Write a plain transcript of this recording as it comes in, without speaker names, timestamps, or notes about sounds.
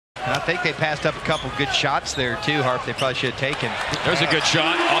And I think they passed up a couple good shots there too, Harp. They probably should have taken. There's a good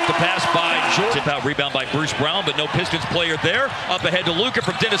shot off the pass by George. Tip out rebound by Bruce Brown, but no Pistons player there. Up ahead to Luka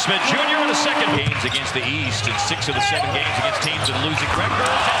from Dennis Smith Jr. in the second. Games against the East and 6 of the 7 games against teams with losing records.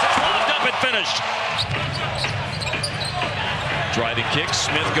 As it's locked up and finished. Driving kick,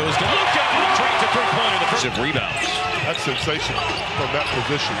 Smith goes to Luka. Drains a three-pointer. The first of rebounds. That's sensational from that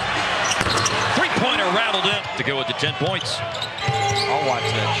position. Three-pointer rattled in to go with the 10 points. I'll watch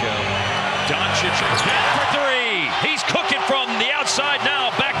that show. Doncic down for 3. He's cooking from the outside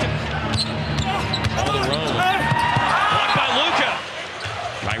now. Back to all the road. Blocked by Luka.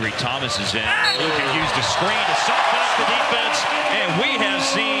 Kyrie Thomas is in. Luka used a screen to soften up the defense, and we have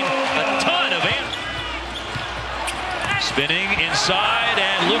seen a ton of spinning inside,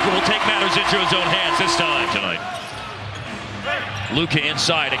 and Luka will take matters into his own hands this time tonight. Luka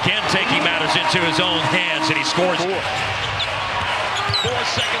inside again, taking matters into his own hands, and he scores. 4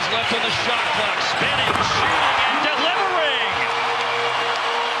 seconds left on the shot clock. Spinning, shooting, and delivering.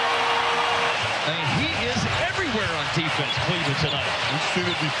 I mean, he is everywhere on defense, Cleveland tonight. We've seen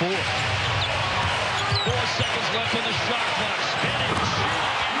it before. 4 seconds left on the shot clock. Spinning,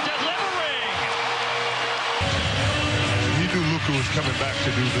 shooting, and delivering. He knew Luka was coming back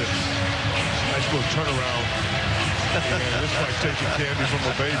to do this. Nice little turnaround. And it's like taking candy from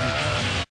a baby.